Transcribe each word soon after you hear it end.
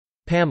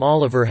Pam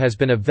Oliver has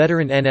been a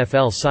veteran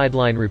NFL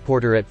sideline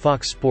reporter at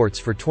Fox Sports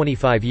for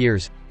 25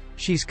 years.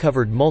 She's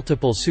covered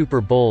multiple Super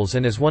Bowls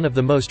and is one of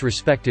the most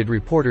respected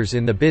reporters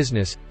in the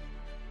business.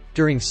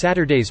 During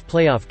Saturday's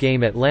playoff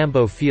game at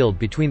Lambeau Field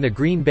between the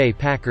Green Bay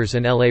Packers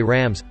and LA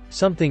Rams,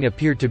 something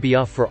appeared to be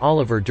off for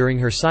Oliver during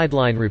her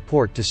sideline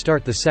report to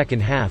start the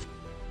second half.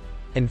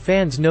 And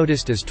fans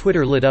noticed as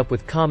Twitter lit up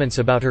with comments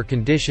about her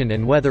condition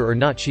and whether or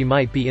not she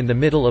might be in the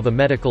middle of a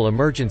medical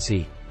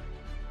emergency.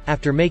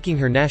 After making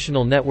her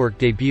national network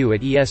debut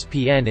at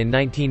ESPN in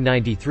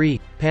 1993,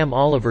 Pam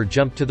Oliver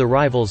jumped to the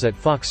rivals at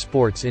Fox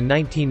Sports in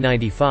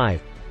 1995.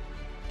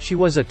 She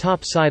was a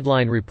top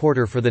sideline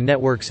reporter for the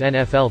network's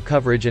NFL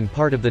coverage and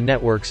part of the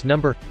network's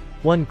number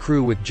 1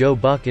 crew with Joe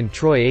Buck and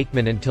Troy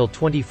Aikman until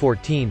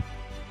 2014.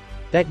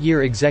 That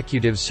year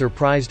executives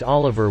surprised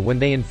Oliver when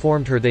they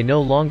informed her they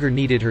no longer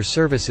needed her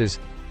services.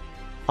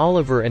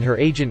 Oliver and her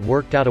agent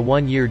worked out a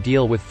one-year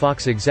deal with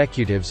Fox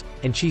executives,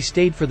 and she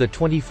stayed for the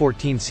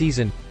 2014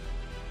 season.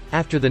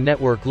 After the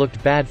network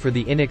looked bad for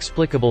the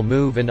inexplicable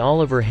move and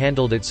Oliver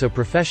handled it so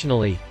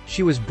professionally,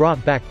 she was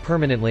brought back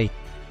permanently.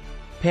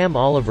 Pam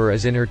Oliver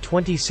is in her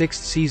 26th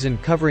season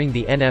covering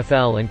the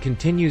NFL and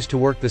continues to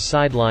work the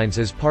sidelines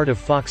as part of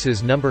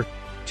Fox's number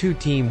 2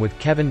 team with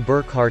Kevin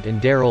Burkhardt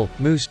and Daryl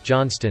 "Moose"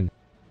 Johnston.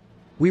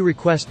 We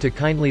request to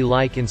kindly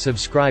like and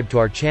subscribe to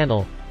our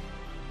channel.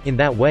 In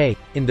that way,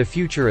 in the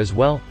future as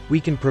well, we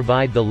can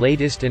provide the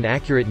latest and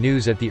accurate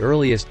news at the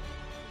earliest.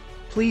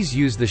 Please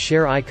use the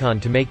share icon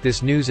to make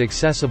this news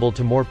accessible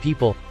to more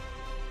people.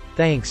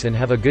 Thanks and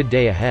have a good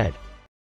day ahead.